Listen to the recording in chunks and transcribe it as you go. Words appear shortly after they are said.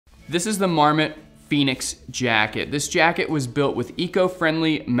This is the Marmot Phoenix jacket. This jacket was built with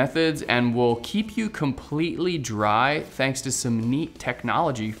eco-friendly methods and will keep you completely dry thanks to some neat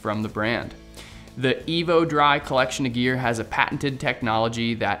technology from the brand. The Evo Dry collection of gear has a patented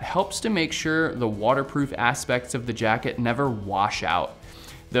technology that helps to make sure the waterproof aspects of the jacket never wash out.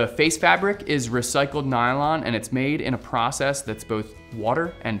 The face fabric is recycled nylon and it's made in a process that's both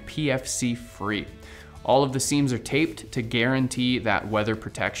water and PFC free. All of the seams are taped to guarantee that weather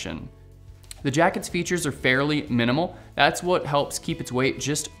protection. The jacket's features are fairly minimal. That's what helps keep its weight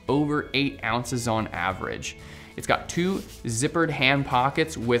just over 8 ounces on average. It's got 2 zippered hand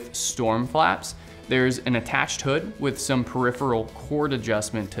pockets with storm flaps. There's an attached hood with some peripheral cord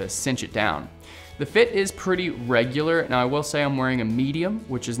adjustment to cinch it down. The fit is pretty regular. Now I will say I'm wearing a medium,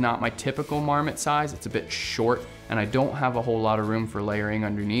 which is not my typical Marmot size. It's a bit short and I don't have a whole lot of room for layering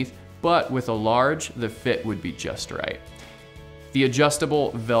underneath, but with a large, the fit would be just right. The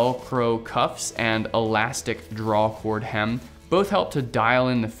adjustable Velcro cuffs and elastic drawcord hem both help to dial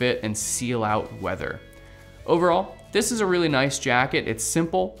in the fit and seal out weather. Overall, this is a really nice jacket. It's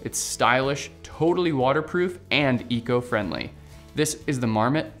simple, it's stylish, totally waterproof, and eco-friendly. This is the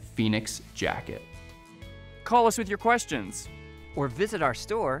Marmot Phoenix jacket. Call us with your questions. Or visit our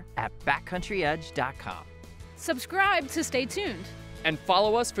store at backcountryedge.com. Subscribe to stay tuned. And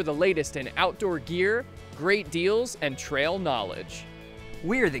follow us for the latest in outdoor gear, great deals, and trail knowledge.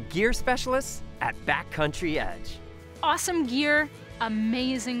 We're the gear specialists at Backcountry Edge. Awesome gear,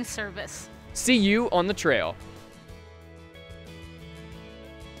 amazing service. See you on the trail.